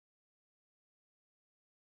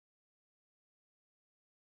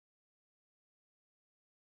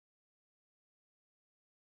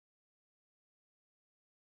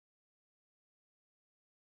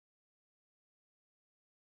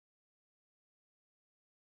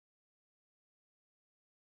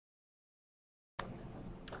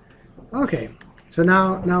Okay, so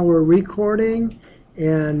now we're recording,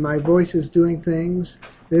 and my voice is doing things.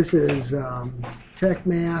 This is Tech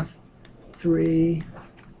Math 3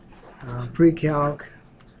 pre-calc,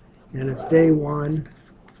 and it's day 1.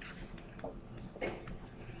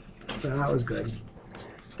 So that was good.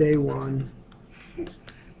 Day 1.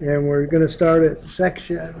 And we're going to start at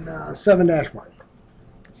section 7-1.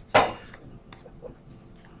 All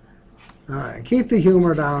right, keep the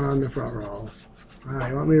humor down on the front row. All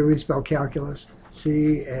right, you want me to respell calculus?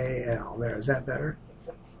 C-A-L. There, is that better?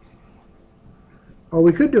 Oh,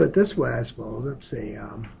 we could do it this way, I suppose. Let's see.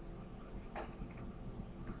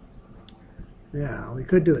 Yeah, we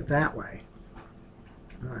could do it that way.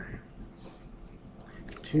 All right.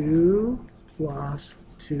 2 plus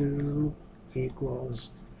 2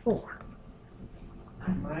 equals 4.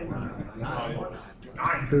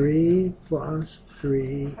 3 plus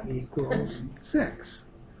 3 equals 6.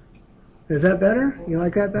 Is that better? You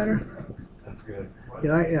like that better? That's good.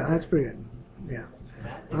 You like, yeah, that's pretty good. Yeah.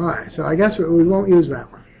 All right, so I guess we won't use that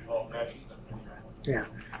one. Yeah,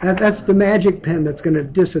 that's the magic pen that's going to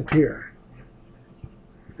disappear.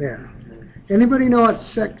 Yeah. Anybody know what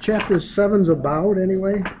chapter 7's about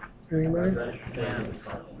anyway? Anybody?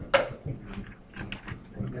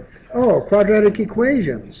 Oh, quadratic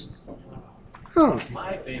equations. Huh.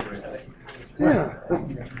 My favorite. Yeah.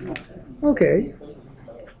 Okay.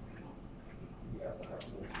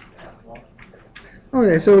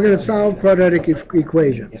 Okay, so we're going to solve quadratic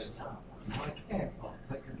equations.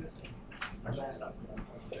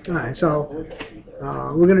 All right, so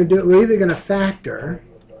we're either going to factor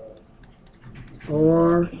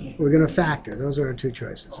or we're going to factor. Those are our two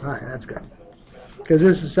choices. All right, that's good. Because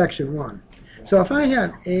this is section 1. So if I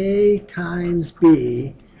have A times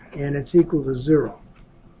B and it's equal to 0,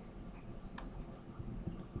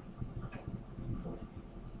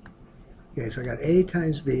 okay, so I got A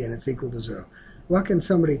times B and it's equal to 0. What can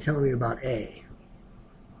somebody tell me about A?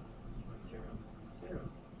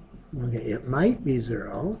 Okay, it might be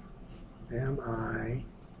 0. M-I-G-H-T,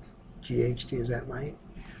 is that might?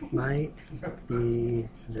 Might be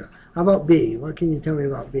 0. How about B? What can you tell me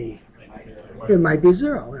about B? It might be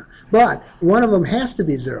 0. Yeah. But one of them has to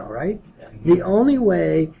be 0, right? The only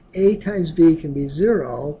way A times B can be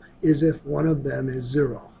 0 is if one of them is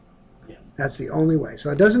 0. That's the only way. So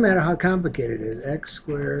it doesn't matter how complicated it is. X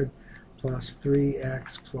squared plus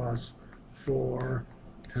 3x plus 4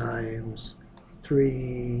 times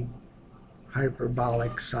 3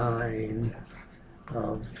 hyperbolic sine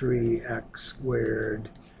of 3x squared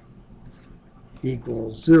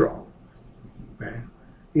equals 0. Okay?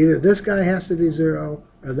 Either this guy has to be 0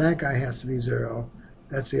 or that guy has to be 0.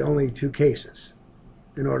 That's the only two cases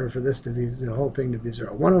in order for this to be, the whole thing to be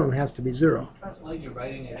 0. One of them has to be 0.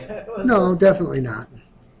 No, definitely not.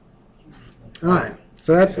 All right,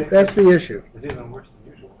 so that's the issue. It's even worse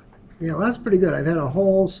than usual. Yeah, well, that's pretty good. I've had a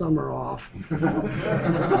whole summer off. I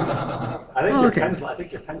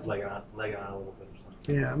think your pen's legging on a little bit or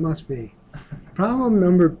something. Yeah, it must be. Problem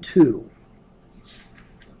number 2.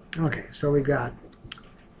 Okay, so we got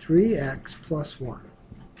 3x plus 1.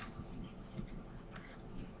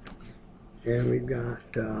 And we've got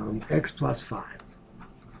x plus 5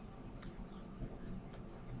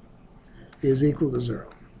 is equal to 0.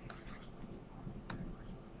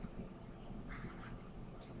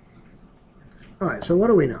 All right, so what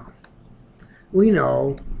do we know? We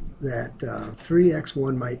know that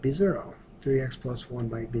 3x1 might be 0. 3x plus 1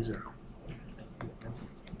 might be 0.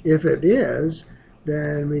 If it is,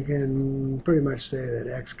 then we can pretty much say that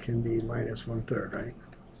x can be minus 1/3, right?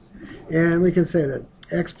 And we can say that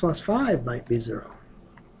x plus 5 might be 0.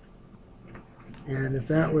 And if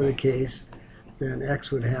that were the case, then x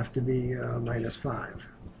would have to be minus 5.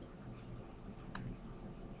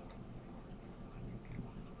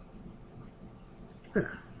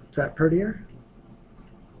 Is that prettier?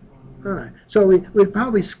 All right. So we'd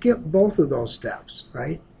probably skip both of those steps,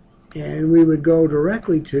 right? And we would go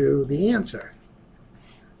directly to the answer.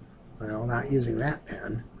 Well, not using that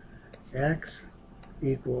pen. X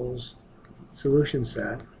equals solution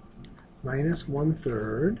set minus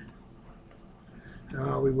 1/3.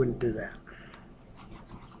 No, we wouldn't do that.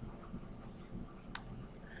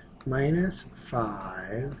 Minus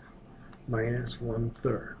 5 minus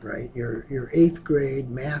 1/3, right? Your 8th grade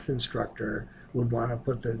math instructor would want to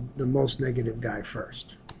put the most negative guy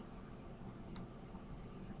first.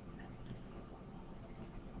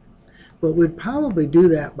 But we'd probably do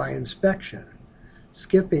that by inspection,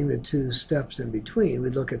 skipping the 2 steps in between.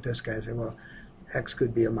 We'd look at this guy and say, well, x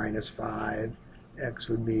could be a minus 5, x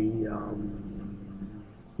would be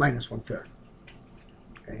minus 1/3.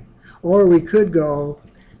 Okay? Or we could go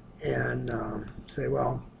and say,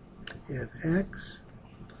 well, if x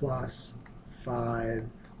plus 5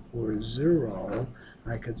 were 0,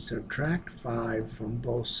 I could subtract 5 from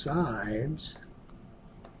both sides,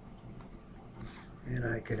 and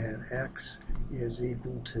I could have x is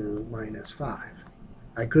equal to minus 5.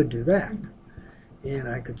 I could do that. And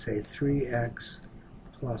I could say 3x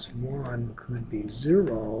plus 1 could be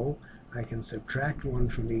 0. I can subtract 1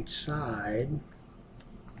 from each side,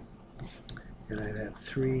 and I'd have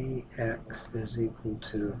 3x is equal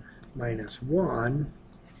to minus 1.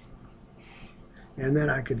 And then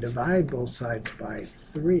I could divide both sides by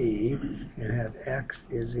 3 and have x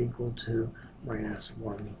is equal to minus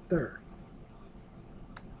 1/3.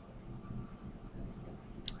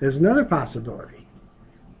 There's another possibility.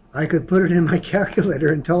 I could put it in my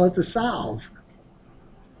calculator and tell it to solve.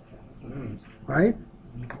 Right?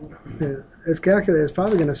 This calculator is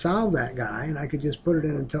probably going to solve that guy, and I could just put it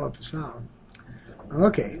in and tell it to solve.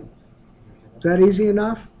 Okay. Is that easy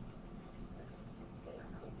enough?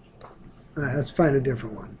 Let's find a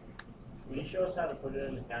different one. Will you show us how to put it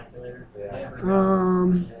in the calculator?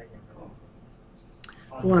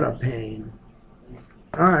 What a pain.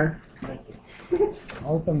 All right. Thank you.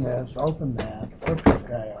 Open this, open that, put this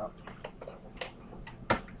guy up.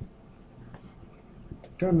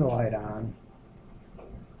 Turn the light on.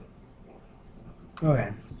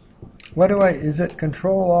 Okay. What do is it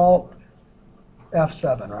Control Alt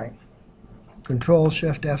F7, right? Control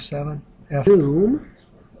Shift F7? Zoom.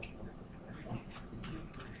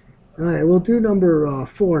 All right, we'll do number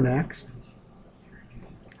 4 next.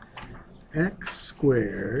 X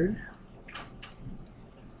squared.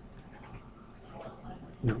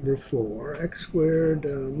 Number 4, x squared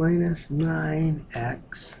minus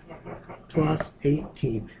 9x plus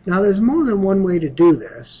 18. Now, there's more than one way to do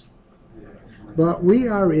this, but we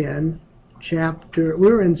are in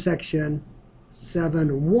section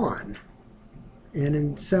 7.1. And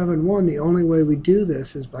in 7.1, the only way we do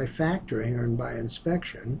this is by factoring or by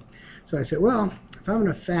inspection. So I said, well, if I'm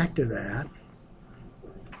going to factor that,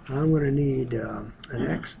 I'm going to need an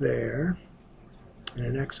x there and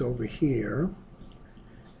an x over here.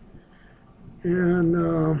 And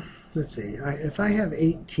let's see, if I have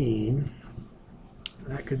 18,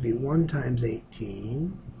 that could be 1 times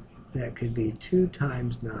 18. That could be 2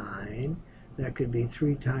 times 9. That could be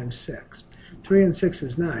 3 times 6. 3 and 6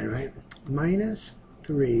 is 9, right? Minus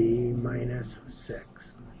 3 minus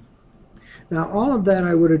 6. Now, all of that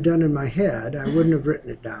I would have done in my head. I wouldn't have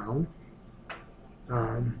written it down.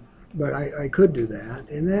 But I could do that.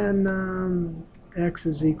 And then x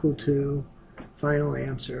is equal to final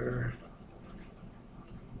answer.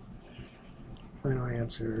 Final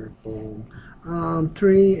answer, boom.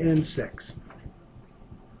 3 and 6.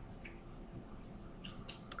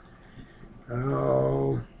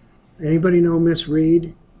 Oh, anybody know Miss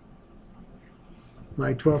Reed?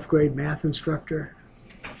 My 12th grade math instructor?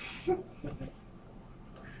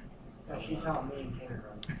 She taught me in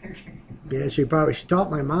kindergarten. Yeah, she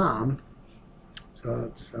taught my mom. So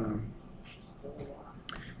it's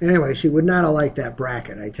anyway, she would not have liked that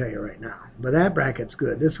bracket, I tell you right now. But that bracket's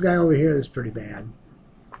good. This guy over here is pretty bad.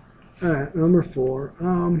 All right, number 4.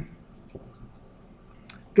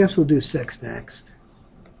 Guess we'll do 6 next.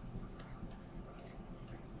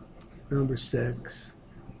 Number 6.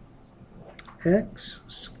 X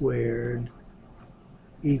squared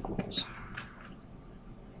equals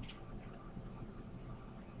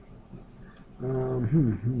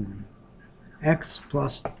x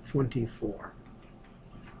plus 24.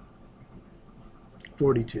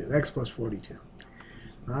 42. X plus 42.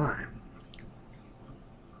 All right.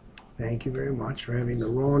 Thank you very much for having the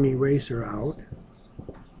wrong eraser out.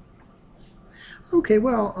 Okay,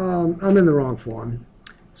 well, I'm in the wrong form.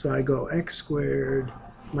 So I go x squared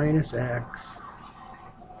minus x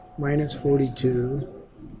minus 42.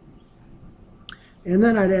 And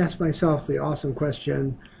then I'd ask myself the awesome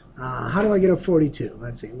question, how do I get a 42?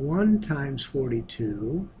 Let's see, 1 times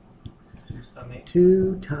 42,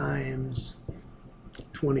 2 times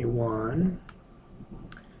 21,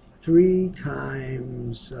 3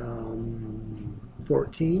 times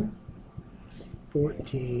 14,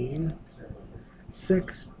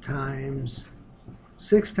 6 times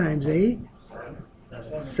 8,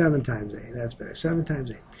 7 times 8. That's better. 7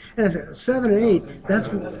 times 8. And I said 7 and 8. That's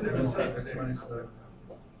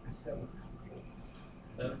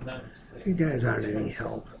you guys aren't any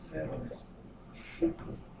help.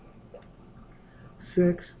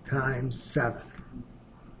 6 times 7,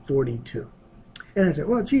 42. And I said,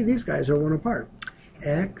 well, gee, these guys are 1 apart.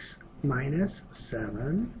 X minus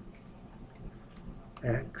 7,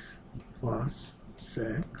 x plus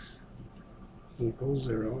 6 equals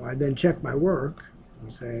 0. I then check my work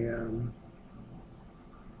and say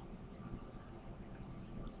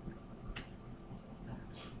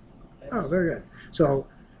Oh, very good. So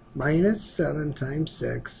minus 7 times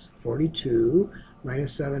 6, 42,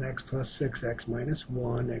 minus 7x plus 6x minus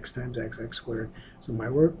 1, x times x squared. So my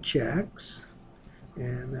work checks.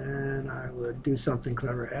 And then I would do something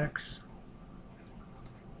clever, x.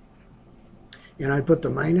 And I put the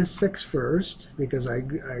minus 6 first because I'm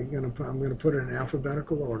going to put it in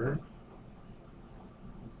alphabetical order.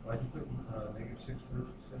 Why'd you put negative 6 first?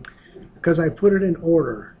 Because I put it in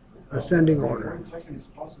order, ascending order.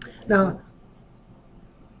 Now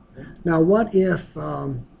what if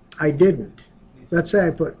I didn't? Let's say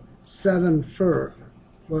I put 7 first.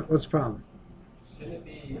 What's the problem? Shouldn't it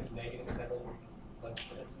be negative 7?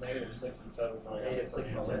 It's negative 6 and 7. Negative 6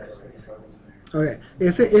 and 7. Okay,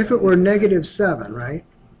 if it were negative 7, right,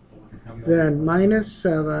 then minus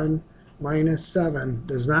 7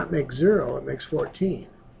 does not make 0, it makes 14.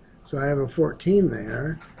 So I have a 14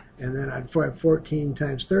 there, and then I'd have 14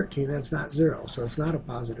 times 13, that's not 0, so it's not a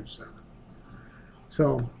positive 7.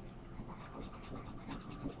 So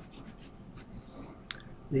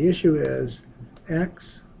the issue is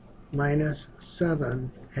x minus 7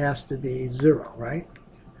 has to be 0, right?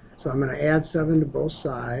 So I'm going to add 7 to both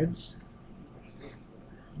sides.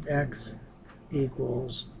 X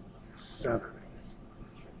equals 7.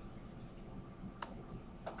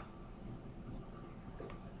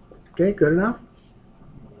 Okay, good enough?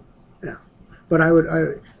 Yeah. But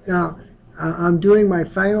now I'm doing my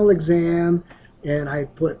final exam and I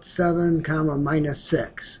put 7 comma minus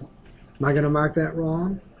 6. Am I going to mark that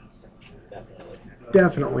wrong? Definitely.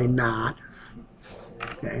 Definitely not.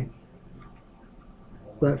 Okay.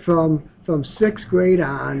 But from 6th grade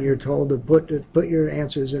on, you're told to put your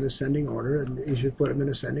answers in ascending order, and you should put them in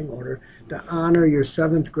ascending order to honor your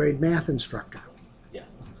 7th grade math instructor.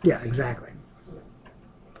 Yes. Yeah, exactly.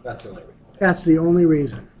 That's the only reason. That's the only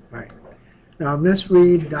reason, right? Now, Miss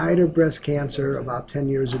Reed died of breast cancer about 10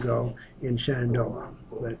 years ago in Shenandoah,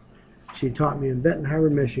 but she taught me in Benton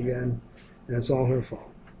Harbor, Michigan, and it's all her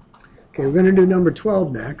fault. Okay, we're going to do number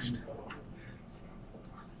 12 next.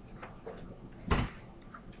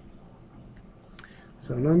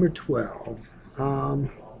 So number 12,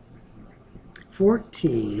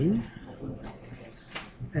 14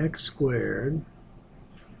 x squared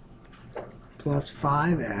plus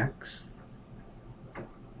 5x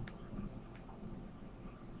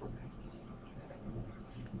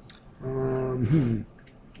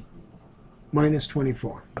minus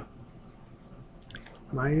 24.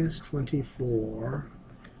 Minus 24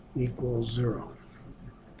 equals 0.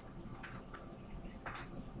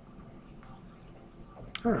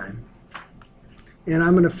 All right. And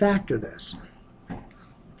I'm going to factor this.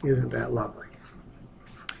 Isn't that lovely?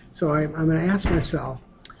 So I'm going to ask myself,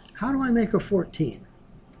 how do I make a 14?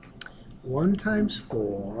 1 times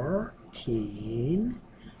 14,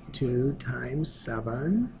 2 times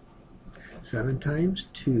 7, 7 times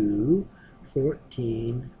 2,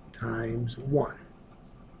 14 times 1.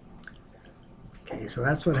 Okay, so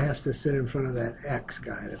that's what has to sit in front of that x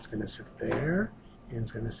guy. That's going to sit there, and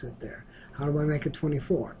it's going to sit there. How do I make it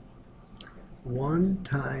 24? 1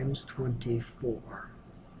 times 24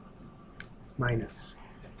 minus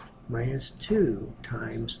 2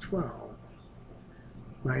 times 12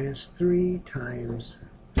 minus 3 times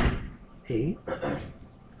 8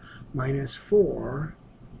 minus 4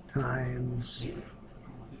 times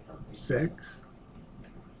 6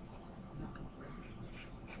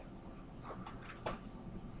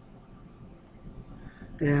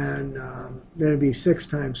 and then it'd be 6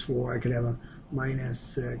 times 4. I could have a minus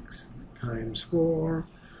 6 times 4,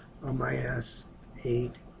 a minus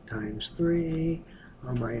 8 times 3,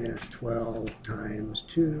 a minus 12 times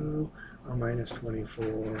 2, a minus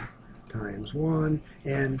 24 times 1,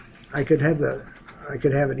 and I could have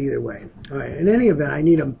it either way. All right, in any event, I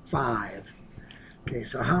need a 5. Okay,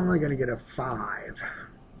 so how am I going to get a 5?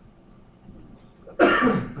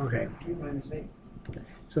 Okay. 3 minus 8.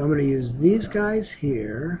 So I'm going to use these guys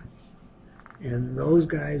here and those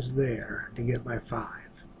guys there to get my 5.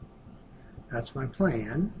 That's my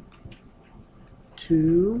plan.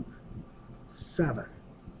 2, 7.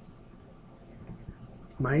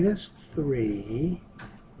 Minus 3.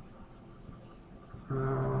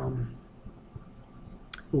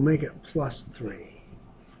 We'll make it plus 3.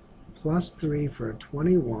 Plus 3 for a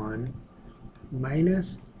 21.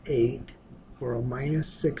 Minus 8 for a minus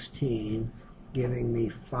 16. Giving me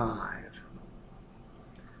 5.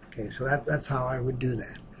 Okay, so that's how I would do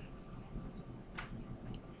that.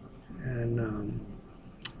 And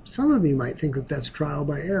some of you might think that that's trial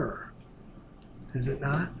by error. Is it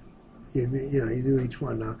not? You do each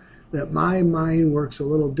one. Now, that my mind works a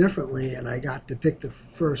little differently, and I got to pick the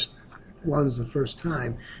first ones the first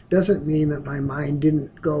time doesn't mean that my mind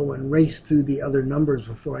didn't go and race through the other numbers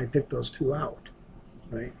before I picked those two out,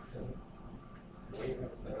 right?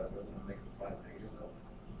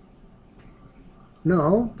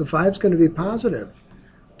 No, the 5's going to be positive.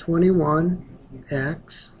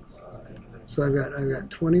 21x. So I've got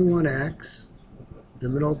 21x, the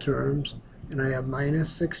middle terms, and I have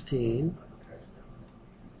minus 16.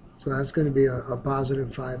 So that's going to be a positive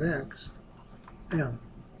 5x. Yeah.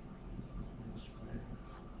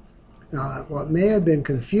 Now, what may have been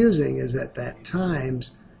confusing is that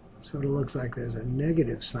times sort of looks like there's a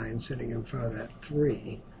negative sign sitting in front of that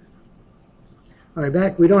 3. All right,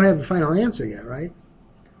 back. We don't have the final answer yet, right?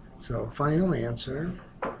 So final answer,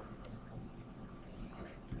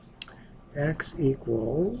 x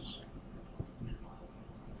equals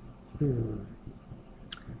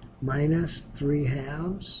minus 3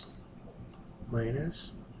 halves,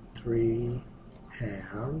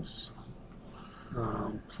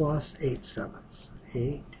 plus 8 sevenths.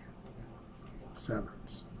 8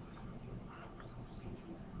 sevenths.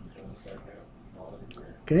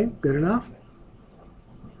 Okay, good enough?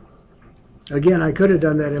 Again, I could have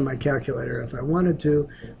done that in my calculator if I wanted to,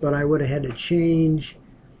 but I would have had to change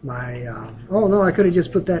my, oh no, I could have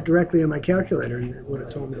just put that directly in my calculator and it would have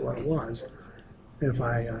told me what it was if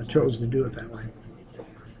I chose to do it that way.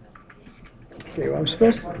 Okay, well, I'm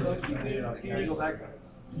supposed to Can you go back?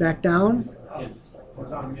 back down.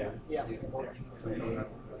 Yeah.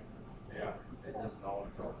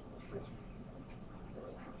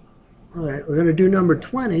 All right, we're going to do number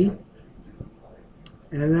 20,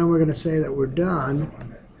 and then we're going to say that we're done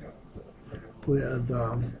with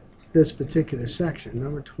this particular section.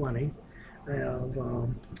 Number 20, I have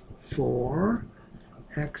 4x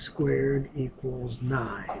squared equals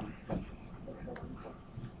 9. Am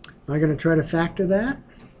I going to try to factor that?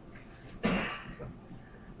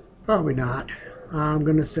 Probably not. I'm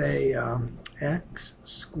going to say x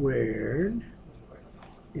squared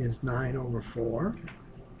is 9 over 4.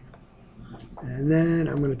 And then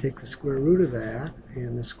I'm going to take the square root of that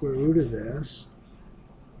and the square root of this.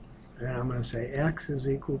 And I'm going to say x is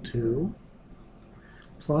equal to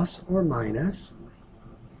plus or minus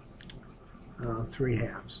 3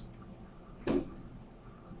 halves.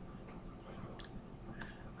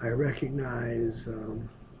 I recognize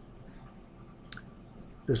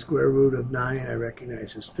the square root of 9 I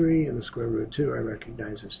recognize as 3, and the square root of 2 I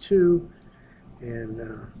recognize as 2. And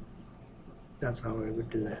that's how I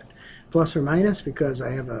would do that. Plus or minus, because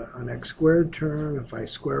I have an x squared term. If I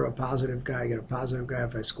square a positive guy, I get a positive guy.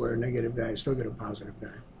 If I square a negative guy, I still get a positive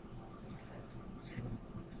guy.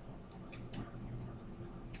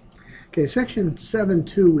 Okay, section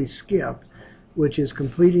 7.2 we skip, which is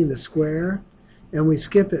completing the square. And we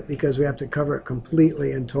skip it because we have to cover it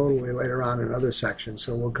completely and totally later on in other sections.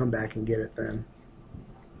 So we'll come back and get it then.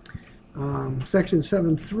 Section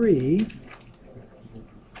 7.3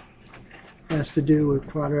 has to do with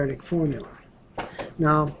quadratic formula.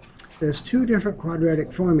 Now, there's two different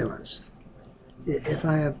quadratic formulas. If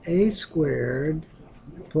I have a squared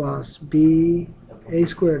plus b, a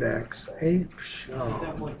squared x, a,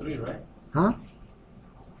 oh. 7.3, right? Huh?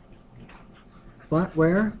 What?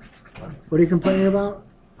 Where? What are you complaining about?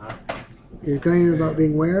 You're complaining about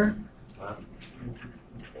being where?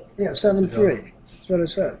 Yeah, 7.3. That's what I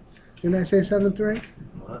said. Didn't I say 7.3?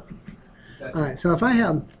 All right, so if I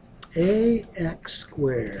have ax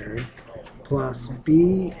squared plus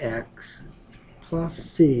bx plus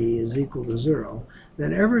c is equal to 0,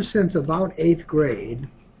 then ever since about 8th grade,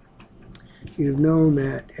 you've known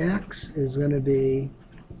that x is going to be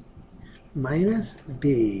minus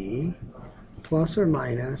b plus or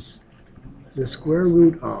minus the square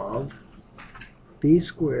root of b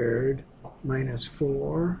squared minus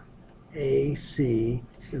 4ac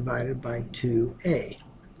divided by 2a.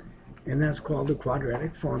 And that's called the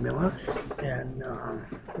quadratic formula. And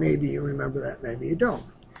maybe you remember that, maybe you don't.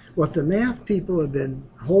 What the math people have been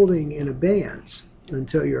holding in abeyance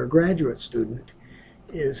until you're a graduate student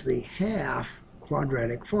is the half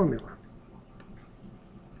quadratic formula.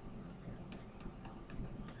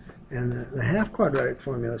 And the half quadratic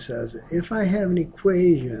formula says that if I have an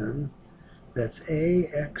equation that's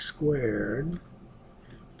ax squared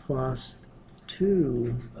plus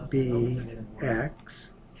 2bx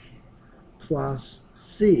plus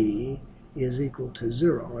c is equal to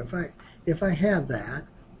 0. If I have that,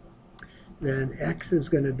 then x is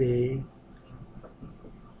going to be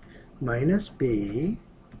minus b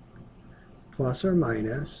plus or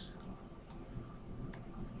minus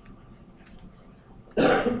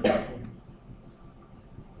the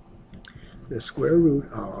square root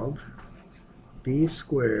of b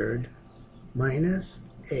squared minus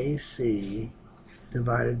AC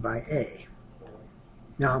divided by A.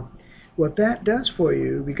 Now, what that does for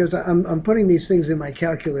you, because I'm putting these things in my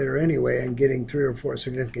calculator anyway and getting 3 or 4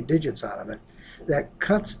 significant digits out of it, that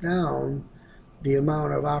cuts down the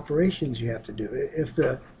amount of operations you have to do. If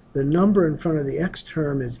the number in front of the x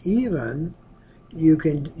term is even, you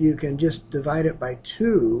can just divide it by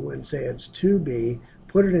 2 and say it's 2b,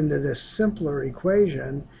 put it into this simpler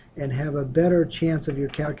equation, and have a better chance of your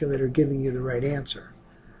calculator giving you the right answer.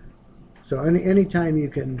 So anytime you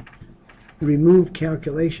can remove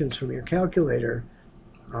calculations from your calculator,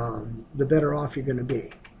 the better off you're going to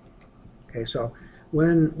be. Okay, so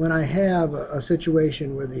when I have a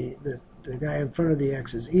situation where the guy in front of the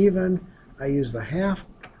x is even, I use the half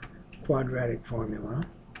quadratic formula.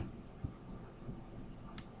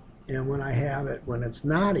 And when I have it when it's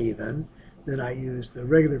not even, then I use the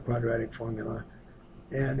regular quadratic formula.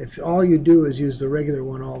 And if all you do is use the regular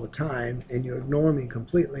one all the time and you ignore me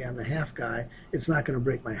completely on the half guy, it's not going to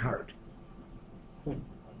break my heart.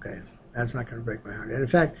 Okay, that's not going to break my heart. And in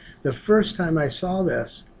fact, the first time I saw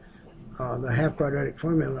this, the half quadratic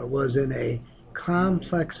formula was in a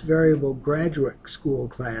complex variable graduate school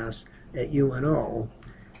class at UNO,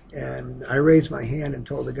 and I raised my hand and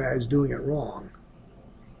told the guy I was doing it wrong.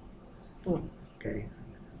 Okay,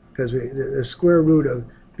 because the square root of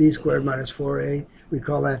b squared minus 4a, we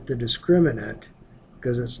call that the discriminant,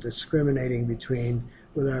 because it's discriminating between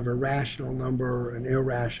whether I have a rational number, an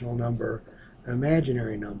irrational number, an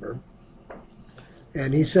imaginary number.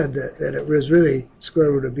 And he said that it was really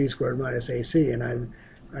square root of b squared minus ac, and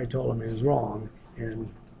I told him he was wrong.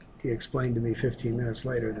 And he explained to me 15 minutes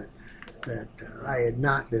later that I had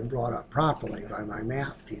not been brought up properly by my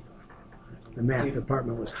math people. The math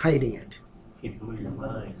department was hiding it. He blew your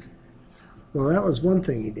mind. Well, that was one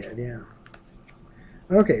thing he did, yeah.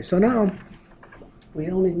 Okay, so now we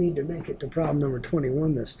only need to make it to problem number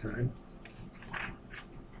 21 this time.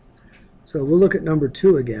 So we'll look at number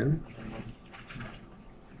 2 again.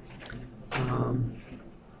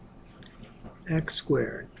 X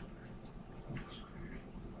squared.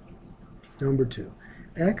 Number 2.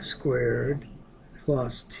 X squared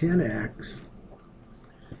plus 10x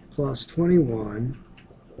plus 21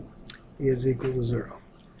 is equal to 0.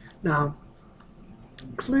 Now,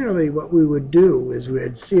 clearly what we would do is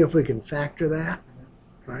we'd see if we can factor that,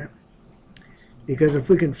 right? Because if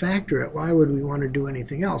we can factor it, why would we want to do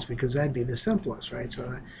anything else? Because that'd be the simplest, right?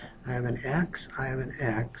 So I have an x, I have an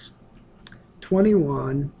x.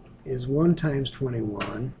 21 is 1 times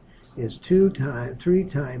 21, is 3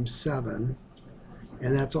 times 7,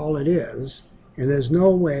 and that's all it is. And there's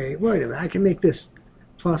no way, wait a minute, I can make this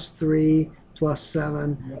plus 3, plus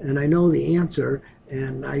 7, and I know the answer,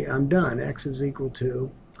 and I'm done. X is equal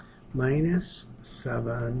to minus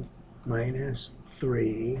 7 minus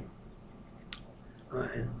 3.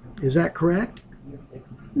 Is that correct?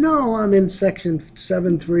 No, I'm in section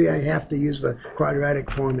 7.3. I have to use the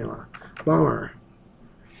quadratic formula. Bummer.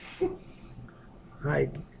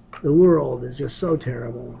 The world is just so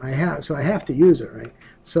terrible. So I have to use it, right?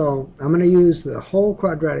 So I'm going to use the whole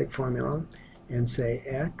quadratic formula and say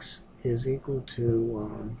x is equal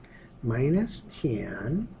to minus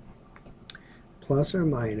 10 plus or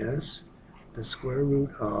minus the square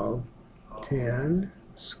root of 10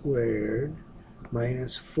 squared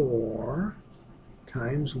minus 4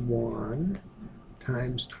 times 1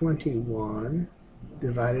 times 21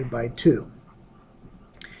 divided by 2.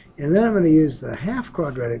 And then I'm going to use the half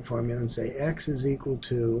quadratic formula and say x is equal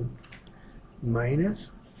to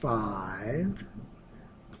minus 5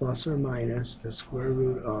 plus or minus the square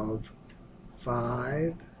root of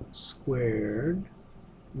 5 squared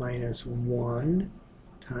minus 1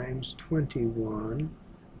 times 21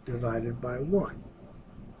 divided by 1.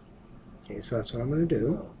 Okay, so that's what I'm going to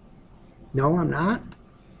do. No, I'm not.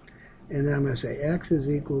 And then I'm going to say x is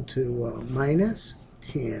equal to minus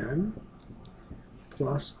 10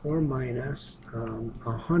 plus or minus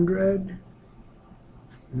 100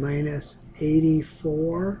 minus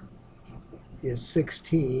 84 is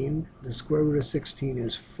 16. The square root of 16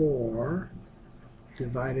 is 4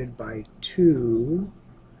 divided by 2.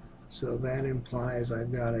 So that implies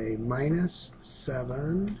I've got a minus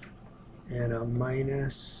 7 and a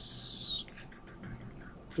minus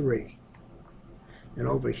 3. And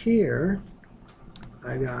over here,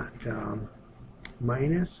 I got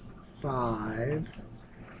minus 5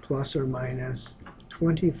 plus or minus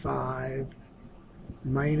 25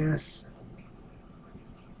 minus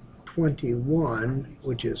 21,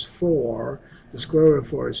 which is 4. The square root of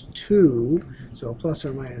 4 is 2, so plus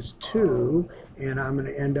or minus 2, and I'm going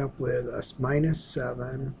to end up with a minus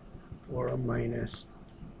 7 or a minus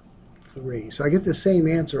 3. So I get the same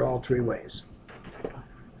answer all 3 ways.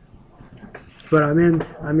 But I'm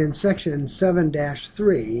in section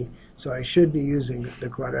 7-3, so I should be using the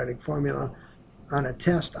quadratic formula. On a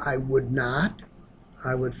test, I would not.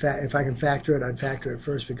 I would if I can factor it, I'd factor it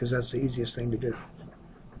first because that's the easiest thing to do.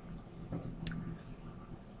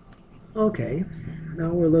 Okay, now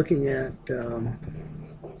we're looking at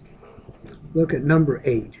look at number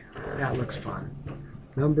 8. That looks fun.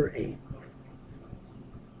 Number 8.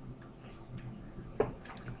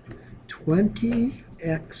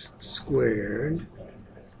 20x squared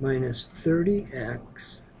minus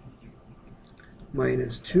 30x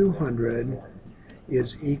minus 200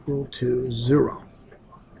 is equal to 0.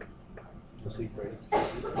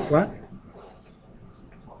 What?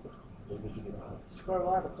 Square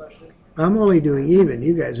law of the question. I'm only doing even.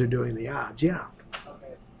 You guys are doing the odds. Yeah.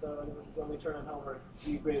 Okay, so when we turn it over,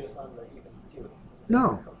 do you grade us on the evens too?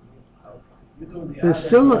 No. You're doing The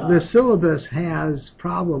odd and syllabus has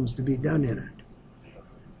problems to be done in it.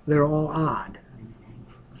 They're all odd.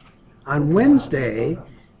 On Wednesday,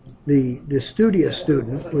 the studious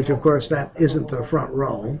student, which of course that isn't the front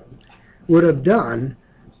row, would have done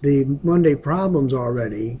the Monday problems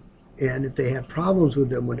already, and if they had problems with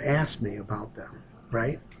them, would ask me about them,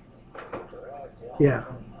 right? Yeah.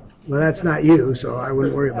 Well, that's not you, so I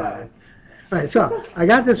wouldn't worry about it. All right, so I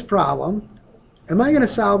got this problem. Am I going to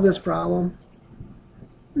solve this problem?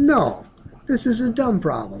 No. This is a dumb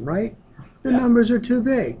problem, right? The numbers are too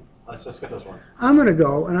big. Let's just get this one. I'm going to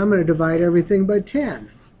go and I'm going to divide everything by 10,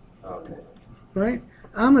 Okay. right?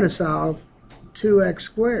 I'm going to solve 2x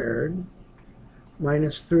squared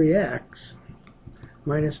minus 3x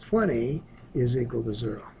minus 20 is equal to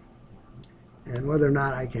 0. And whether or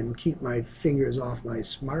not I can keep my fingers off my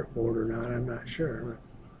smartboard or not, I'm not sure.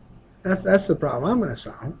 But that's the problem I'm going to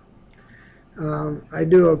solve. I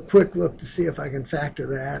do a quick look to see if I can factor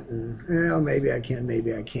that, and well, maybe I can,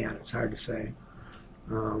 maybe I can't. It's hard to say.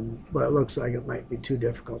 But it looks like it might be too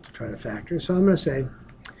difficult to try to factor. So I'm going to say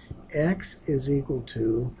x is equal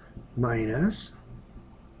to minus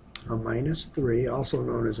a minus 3, also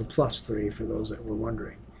known as a plus 3 for those that were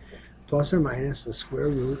wondering. Plus or minus the square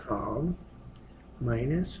root of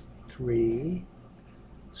minus 3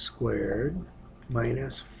 squared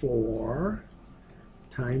minus 4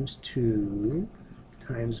 times 2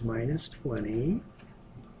 times minus 20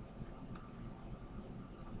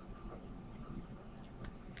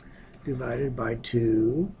 divided by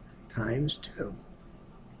 2 times 2,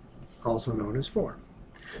 also known as 4.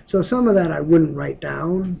 So some of that I wouldn't write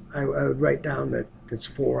down. I would write down that it's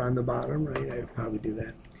 4 on the bottom, right? I'd probably do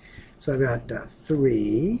that. So I've got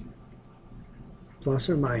 3 plus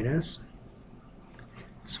or minus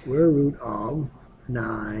square root of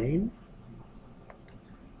 9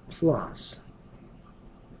 plus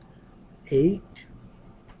 8,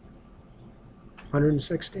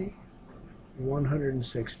 160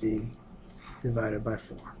 divided by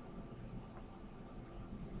 4.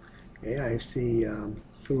 Okay, I see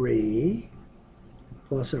 3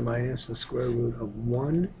 plus or minus the square root of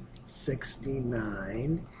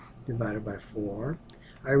 169 divided by 4.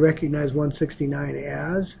 I recognize 169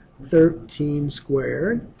 as 13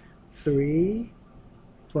 squared. 3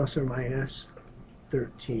 plus or minus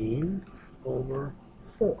 13 over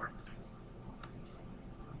 4.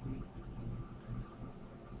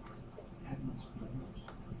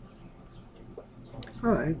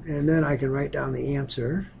 All right, and then I can write down the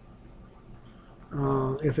answer.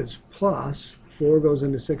 If it's plus, 4 goes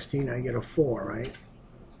into 16, I get a 4, right?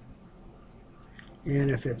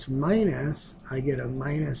 And if it's minus, I get a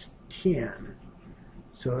minus 10.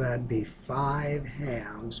 So that'd be 5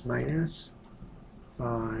 halves minus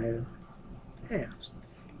 5 halves.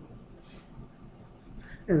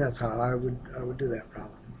 And that's how I would do that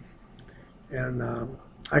problem. And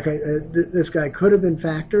this guy could have been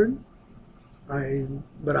factored,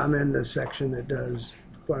 but I'm in the section that does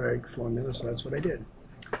quadratic formula, so that's what I did.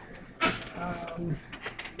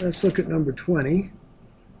 Let's look at number 20.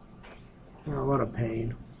 Oh, what a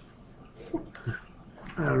pain.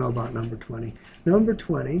 I don't know about number 20. Number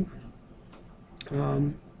 20,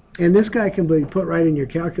 and this guy can be put right in your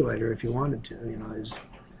calculator if you wanted to. You know,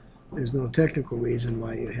 there's no technical reason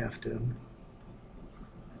why you have to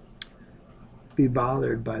be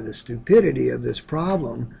bothered by the stupidity of this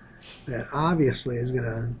problem that obviously is going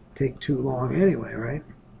to take too long anyway, right?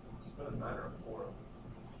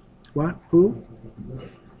 What? Who?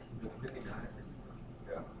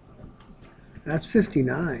 That's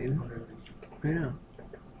 59. Yeah.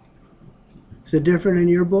 Is it different in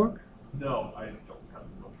your book? No, I don't have the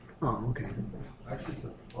book. Oh, okay. Actually, it's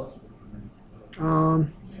a plus.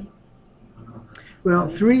 Well,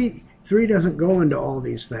 3 doesn't go into all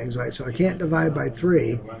these things, right? So I can't divide by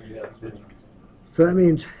 3. So that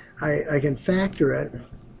means I can factor it.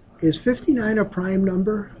 Is 59 a prime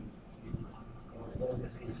number?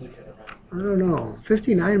 I don't know.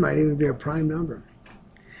 59 might even be a prime number.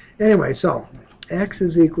 Anyway, so x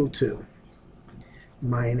is equal to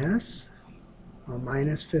minus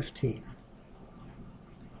 15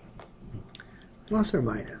 plus or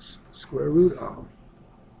minus square root of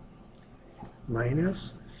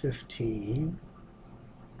minus 15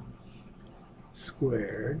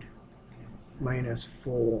 squared minus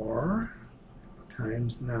 4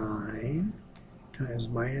 times 9 times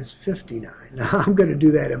minus 59. Now I'm going to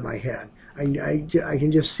do that in my head. I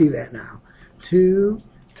can just see that now. 2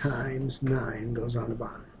 times 9 goes on the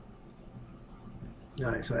bottom.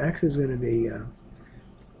 All right, so x is going to be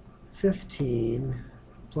 15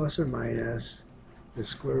 plus or minus the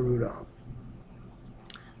square root of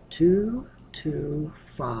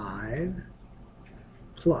 225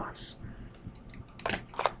 plus.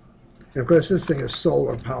 And of course, this thing is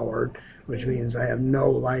solar powered, which means I have no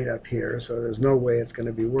light up here, so there's no way it's going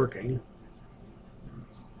to be working.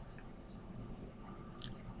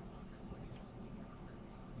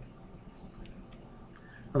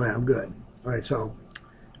 All right, I'm good. All right, so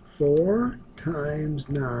 4 times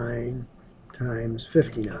 9 times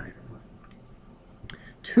 59.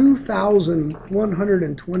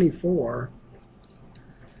 2,124.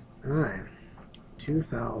 All right,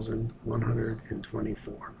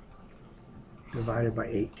 2,124 divided by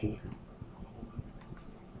 18.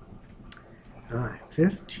 All right,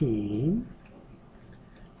 15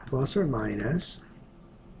 plus or minus.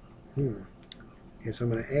 Okay, so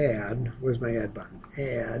I'm going to add. Where's my add button?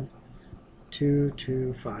 Add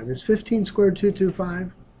 225. Is 15 squared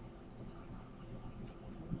 225?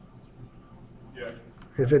 Yeah.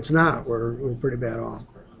 If it's not, we're pretty bad off.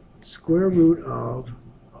 Square root of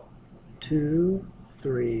 2,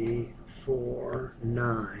 3, 4,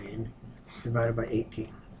 9 divided by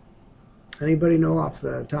 18. Anybody know off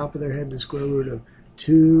the top of their head the square root of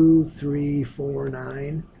 2, 3, 4,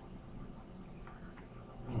 9?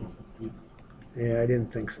 Yeah, I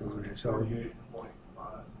didn't think so. So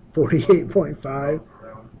 48.5.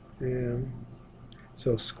 Yeah.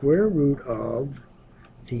 So square root of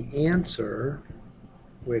the answer,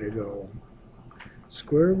 way to go.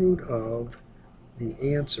 Square root of the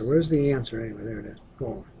answer. Where's the answer anyway? There it is. Go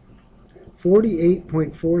on.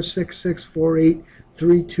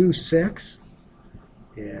 48.46648326.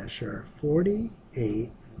 Yeah, sure.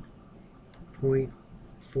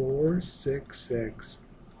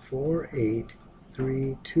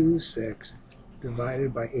 48.466483326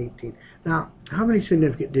 divided by 18. Now, how many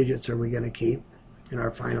significant digits are we going to keep in our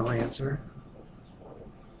final answer?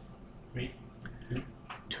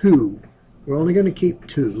 2. We're only going to keep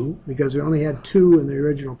 2 because we only had 2 in the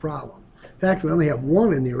original problem. In fact, we only have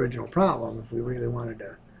 1 in the original problem if we really wanted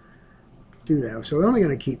to do that. So we're only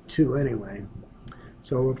going to keep 2 anyway.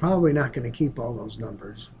 So we're probably not going to keep all those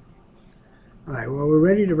numbers. All right, well, we're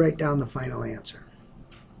ready to write down the final answer.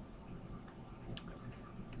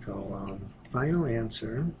 So final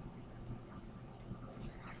answer,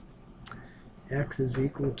 x is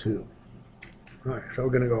equal to, all right, so we're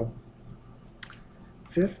going to go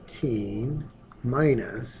 15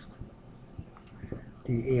 minus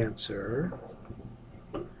the answer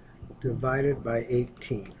divided by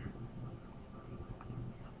 18.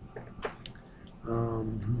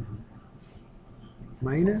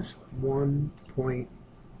 Minus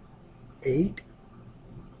 1.8.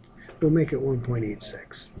 We'll make it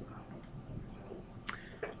 1.86.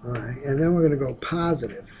 All right, and then we're going to go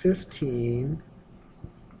positive 15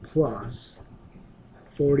 plus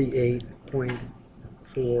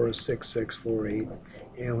 48.46648,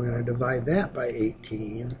 and we're going to divide that by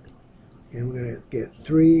 18, and we're going to get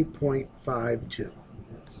 3.52.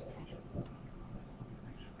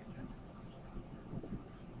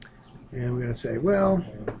 And we're going to say, well,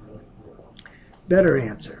 better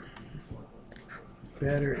answer.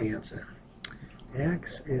 Better answer.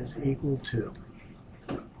 X is equal to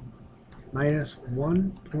minus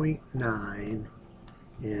 1.9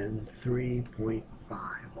 and 3.5.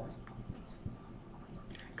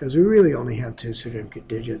 Because we really only have 2 significant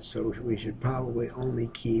digits, so we should probably only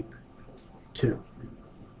keep 2.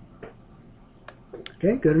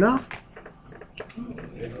 Okay, good enough?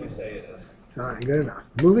 If you say it is. All right, good enough.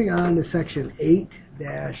 Moving on to section 8-1.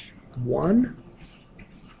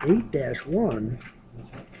 8-1?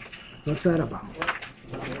 What's that about?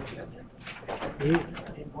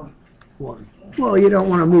 8-1. Well, you don't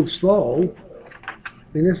want to move slow.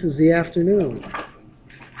 I mean, this is the afternoon.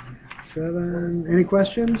 7. Any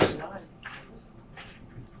questions?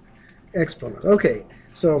 Exponent. Okay,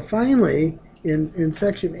 so finally, in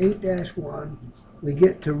section 8-1, we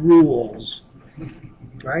get to rules.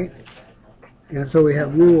 right? And so we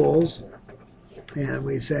have rules, and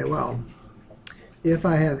we say, well, if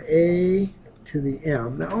I have a to the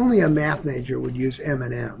m, now only a math major would use m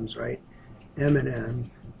and m's, right? M and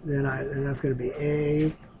n, then that's going to be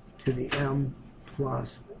a to the m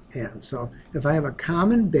plus n. So if I have a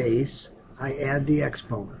common base, I add the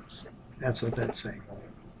exponents. That's what that's saying.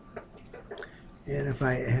 And if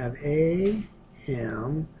I have a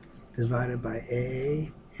m divided by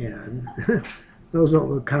a n, those don't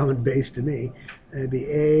look common base to me. That'd be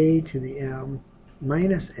a to the m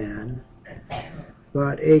minus n,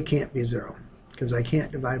 but a can't be 0 because I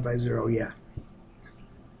can't divide by 0 yet.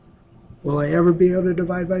 Will I ever be able to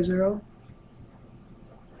divide by 0?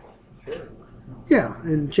 Yeah,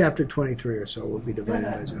 in chapter 23 or so we'll be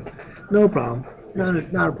divided by 0. No problem. Not a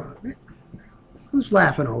problem. Who's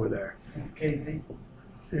laughing over there? Casey?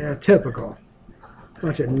 Yeah, typical.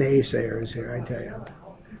 Bunch of naysayers here, I tell you.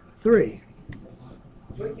 3.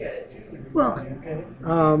 Well,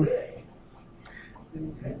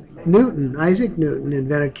 Isaac Newton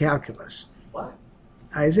invented calculus. What?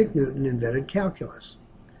 Isaac Newton invented calculus.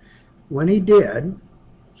 When he did,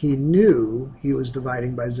 he knew he was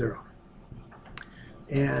dividing by 0.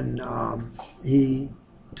 And he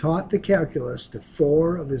taught the calculus to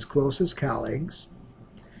 4 of his closest colleagues.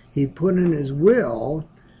 He put in his will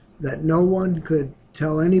that no one could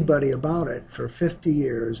tell anybody about it for 50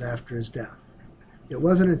 years after his death. It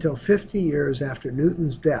wasn't until 50 years after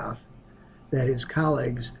Newton's death that his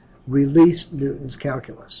colleagues released Newton's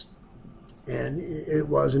calculus. And it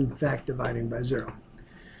was, in fact, dividing by 0.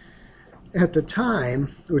 At the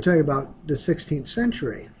time, we're talking about the 16th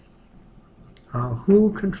century,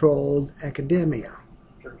 who controlled academia?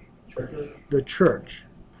 The church.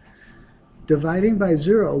 Dividing by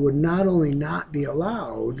 0 would not only not be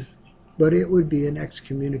allowed, but it would be an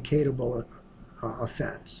excommunicatable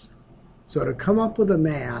offense. So to come up with a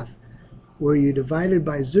math where you divided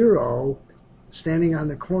by 0, standing on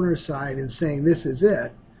the corner side and saying this is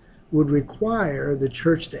it, would require the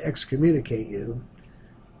church to excommunicate you.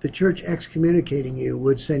 The church excommunicating you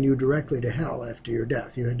would send you directly to hell after your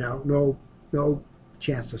death. You had now no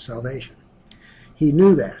chance of salvation. He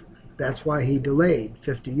knew that. That's why he delayed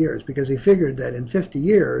 50 years, because he figured that in 50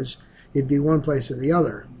 years it'd be one place or the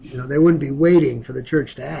other. You know, they wouldn't be waiting for the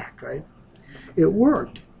church to act, right? It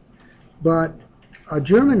worked. But a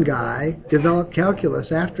German guy developed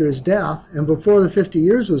calculus after his death and before the 50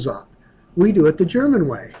 years was up. We do it the German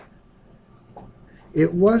way.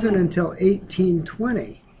 It wasn't until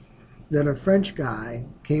 1820 that a French guy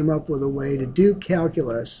came up with a way to do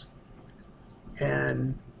calculus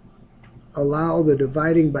and allow the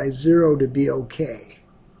dividing by 0 to be okay.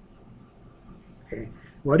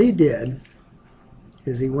 What he did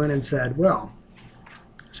is he went and said, well,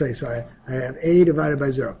 so I have a divided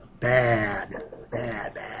by 0. Bad,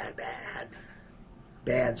 bad, bad, bad.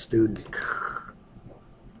 Bad student.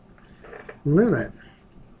 Limit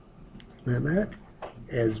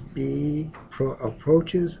as b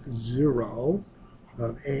approaches 0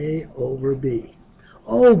 of a over b.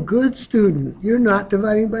 Oh, good student, you're not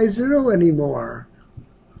dividing by 0 anymore.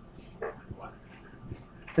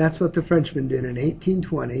 That's what the Frenchman did in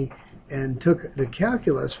 1820 and took the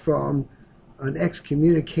calculus from an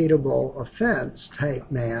excommunicatable offense type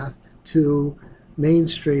math to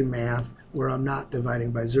mainstream math where I'm not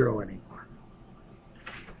dividing by 0 anymore.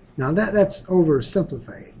 Now that's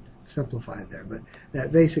oversimplified there, but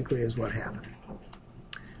that basically is what happened.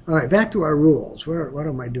 All right, back to our rules. What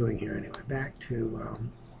am I doing here anyway? Back to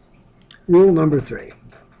rule number 3.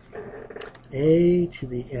 A to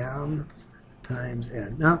the m times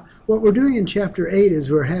n. Now, what we're doing in chapter 8 is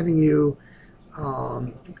we're having you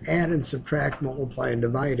add and subtract, multiply, and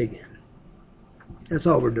divide again. That's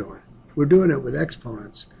all we're doing. We're doing it with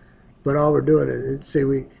exponents, but all we're doing is, see,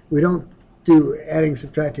 we don't do adding,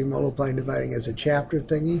 subtracting, multiplying, dividing as a chapter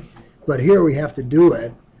thingy, but here we have to do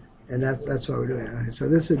it, and that's what we're doing. Okay, so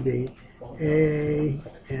this would be a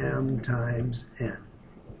m times n.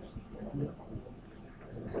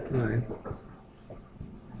 All right.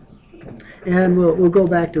 And we'll go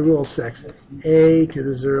back to rule 6. A to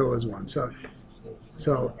the 0 is 1.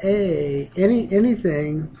 So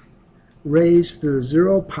anything raised to the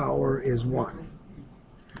 0 power is 1.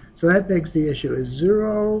 So that begs the issue, is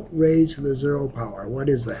 0 raised to the 0 power? What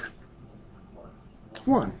is that?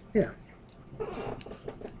 1, yeah.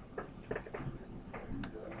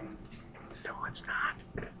 No, it's not.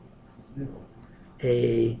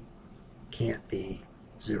 A can't be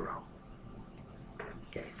 0.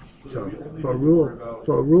 Okay. So for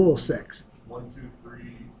rule 6. 1, 2, 3,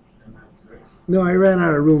 and then 6. No, I ran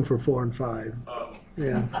out of room for 4 and 5. Oh.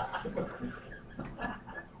 Yeah.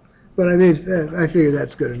 But I mean, I figure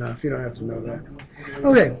that's good enough. You don't have to know that.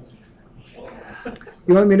 Okay.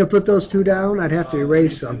 You want me to put those two down? I'd have to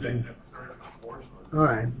erase something. All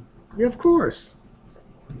right. Yeah, of course.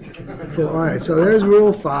 All right, so there's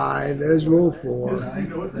rule 5. There's rule 4.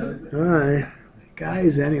 All right.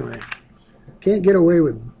 Guys, anyway. Can't get away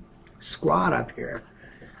with squat up here.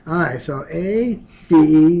 All right, so A,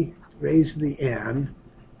 B, raised to the n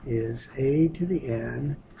is A to the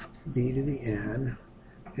n, B to the n.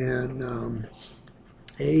 And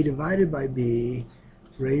A divided by B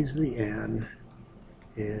raised to the n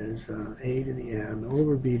is A to the n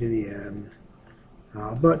over B to the n.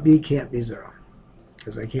 But B can't be 0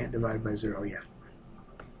 because I can't divide by 0 yet.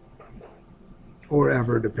 Or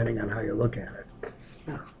ever, depending on how you look at it.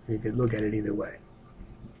 You could look at it either way.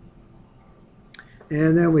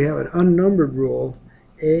 And then we have an unnumbered rule.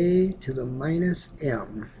 A to the minus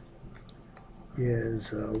m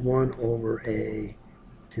is 1 over A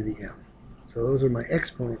to the m. So those are my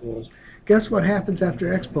exponent rules. Guess what happens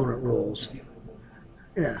after exponent rules?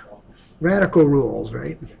 Yeah, radical rules,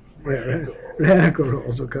 right? Yeah, radical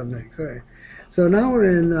rules will come next. All right. So now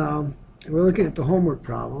we're looking at the homework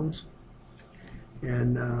problems,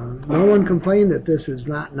 and no one complained that this is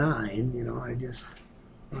not 9. You know, I just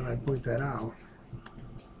thought I'd point that out.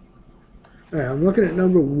 All right, I'm looking at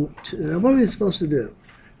number 2. What are we supposed to do?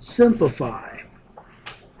 Simplify.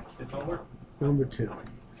 It's homework? Number 2.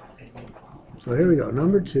 So here we go.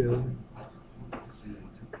 Number 2.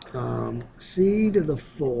 C to the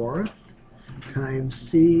 4th times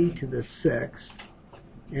C to the 6th.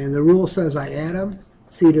 And the rule says I add them,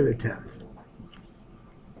 C to the 10th.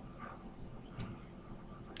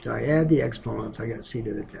 So I add the exponents, I get C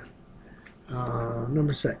to the 10th.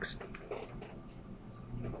 Number 6.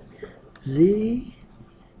 Z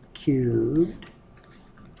cubed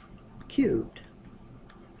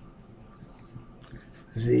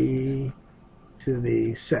Z to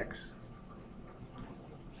the 6th.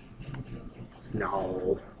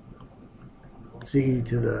 No. Z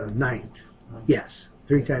to the 9th. Yes.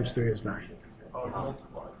 3 times 3 is 9.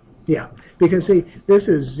 Yeah. Because see, this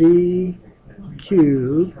is Z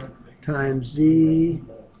cubed times Z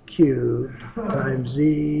cubed times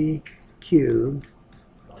Z cubed.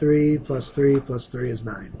 3 plus 3 plus 3 is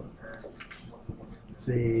 9.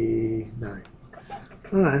 Z 9.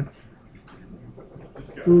 All right.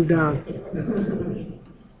 Move down.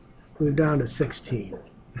 Move down to 16.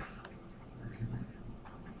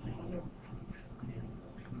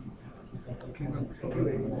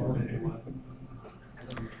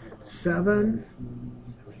 Seven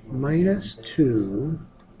minus 2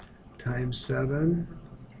 times 7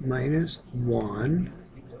 minus 1.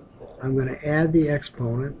 I'm going to add the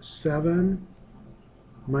exponent, 7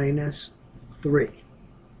 minus 3.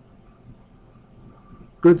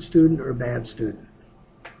 Good student or bad student?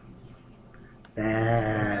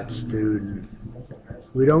 Bad student.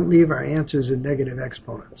 We don't leave our answers in negative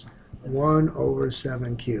exponents. 1 over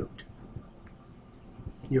 7 cubed.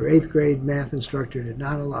 Your 8th grade math instructor did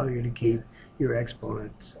not allow you to keep your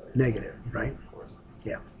exponents negative, right?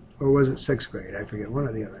 Yeah. Or was it 6th grade? I forget. One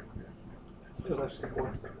or the other.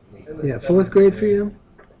 Yeah, 4th grade for you?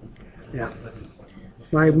 Yeah.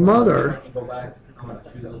 My mother,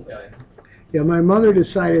 my mother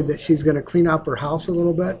decided that she's going to clean up her house a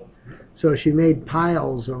little bit, so she made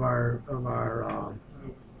piles of our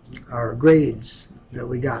grades that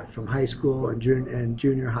we got from high school and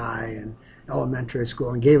junior high and elementary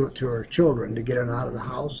school, and gave it to her children to get them out of the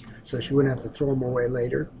house so she wouldn't have to throw them away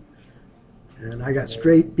later. And I got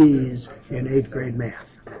straight B's in 8th grade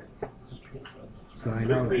math. So I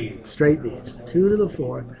know that. Straight B's. 2 to the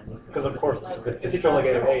 4th. Because of course, the teacher only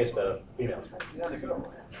gave A's to females.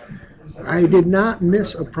 I did not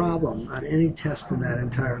miss a problem on any test in that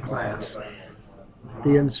entire class.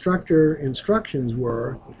 The instructions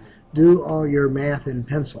were, do all your math in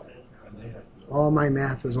pencil. All my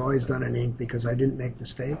math was always done in ink because I didn't make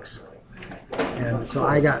mistakes. And so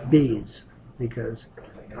I got B's because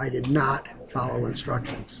I did not follow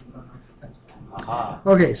instructions.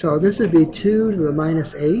 Okay, so this would be 2 to the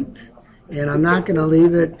minus 8th, and I'm not going to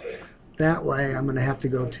leave it that way. I'm going to have to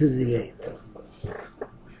go 2 to the 8th.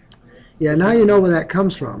 Yeah, now you know where that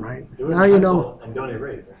comes from, right? Now you know. And don't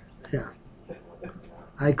erase. Yeah.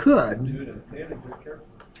 I could.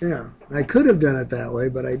 Yeah, I could have done it that way,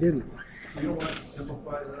 but I didn't. You don't want to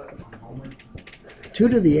simplify that homework? 2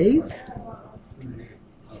 to the 8th?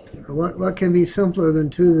 What can be simpler than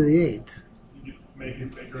 2 to the 8th? Make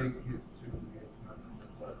it bigger.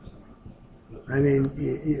 I mean,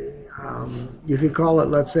 you could call it,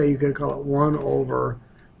 let's say you could call it 1 over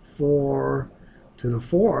 4 to the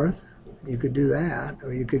 4th. You could do that.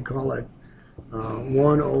 Or you could call it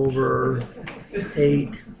 1 over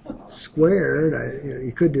 8 squared.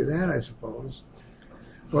 You could do that, I suppose.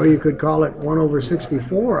 Or you could call it 1 over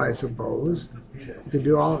 64, I suppose. You could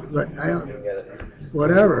do all, but I don't,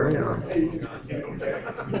 whatever, you know.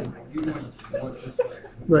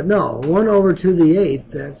 But no, 1 over to the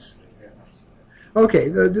 8th, that's, okay,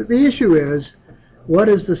 the issue is, what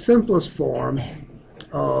is the simplest form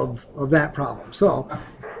of that problem? So,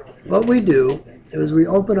 what we do is we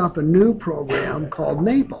open up a new program called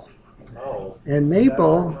Maple. And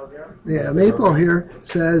Maple, Maple here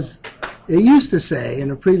says, it used to say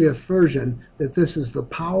in a previous version that this is the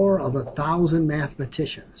power of 1,000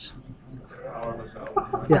 mathematicians.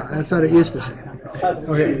 Yeah, that's what it used to say.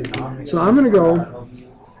 Okay, so I'm going to go.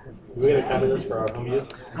 We're going to copy this for our home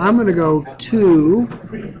use? I'm going to go 2.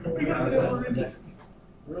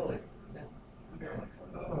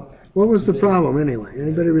 What was the problem anyway?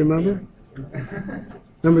 Anybody remember?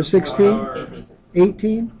 Number 16?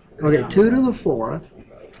 18? Okay, 2 to the 4th.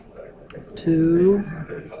 2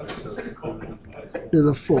 to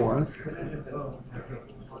the 4th.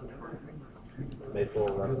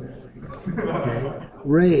 Okay.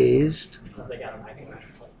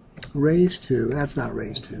 Raised to, that's not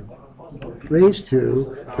raised to. Raised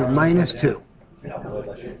to the minus 2.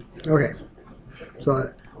 Okay.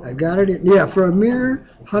 So I got it in, yeah, for a mere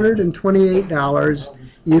 $128,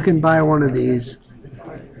 you can buy one of these.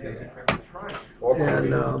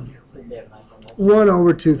 And 1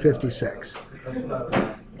 over 256.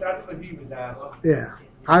 That's what he was asking. Yeah,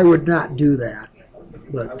 I would not do that,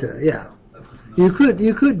 but yeah, you could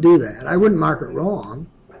do that. I wouldn't mark it wrong.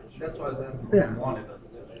 That's why that's Yeah.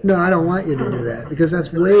 No, I don't want you to do that because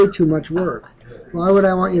that's way too much work. Why would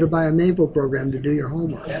I want you to buy a Maple program to do your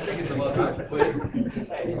homework?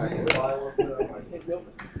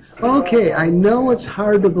 Okay, I know it's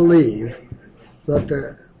hard to believe, but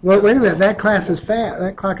well, wait a minute. That class is fast.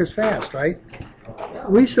 That clock is fast, right?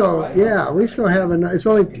 We still have another. It's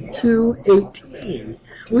only 2:18.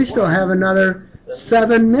 We still have another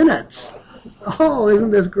 7 minutes. Oh, isn't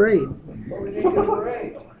this great?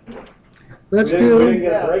 Let's do.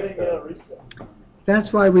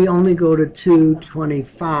 That's why we only go to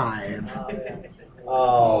 2:25.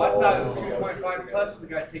 Oh. I thought it was 225 plus, we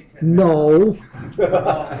got to take 10. No,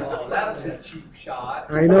 That was a cheap shot.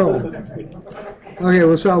 I know. Okay,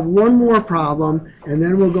 we'll solve one more problem, and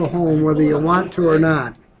then we'll go home whether you want to or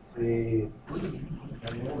not. Jeez.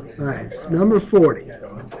 All right, number 40.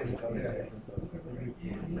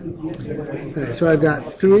 Okay, so I've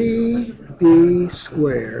got 3b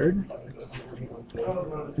squared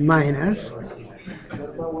minus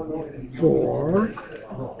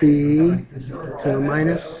 4b to the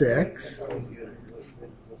minus 6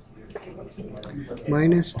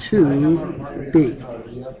 minus 2b.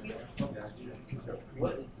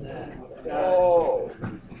 Oh.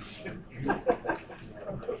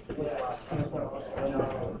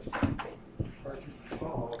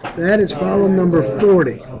 That is problem number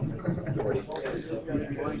 40.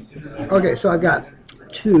 Okay, so I've got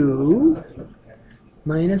 2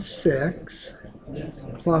 minus 6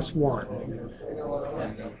 plus 1.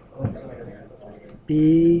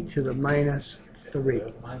 B to the minus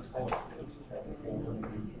 3.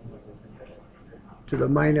 To the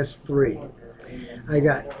minus 3. I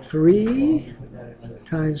got 3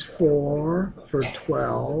 times 4 for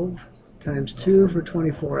 12 times 2 for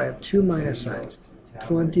 24. I have 2 minus signs.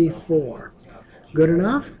 24. Good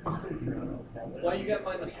enough? Well, you got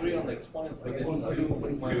minus 3 on the exponent for this.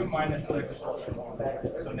 2 minus 6, so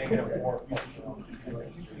 -4.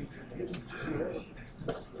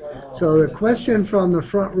 So the question from the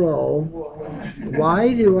front row,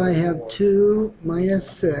 why do I have 2 minus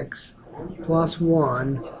 6 plus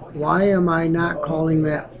 1? Why am I not calling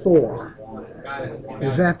that 4?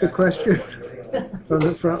 Is that the question from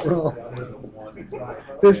the front row?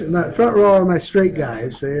 This my front row are my straight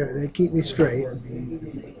guys. They keep me straight.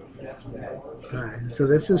 All right, so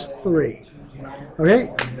this is 3.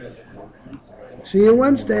 Okay. See you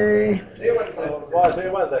Wednesday. See you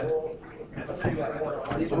Wednesday.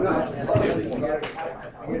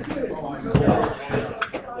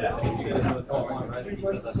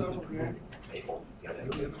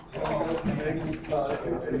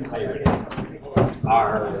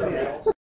 Yeah.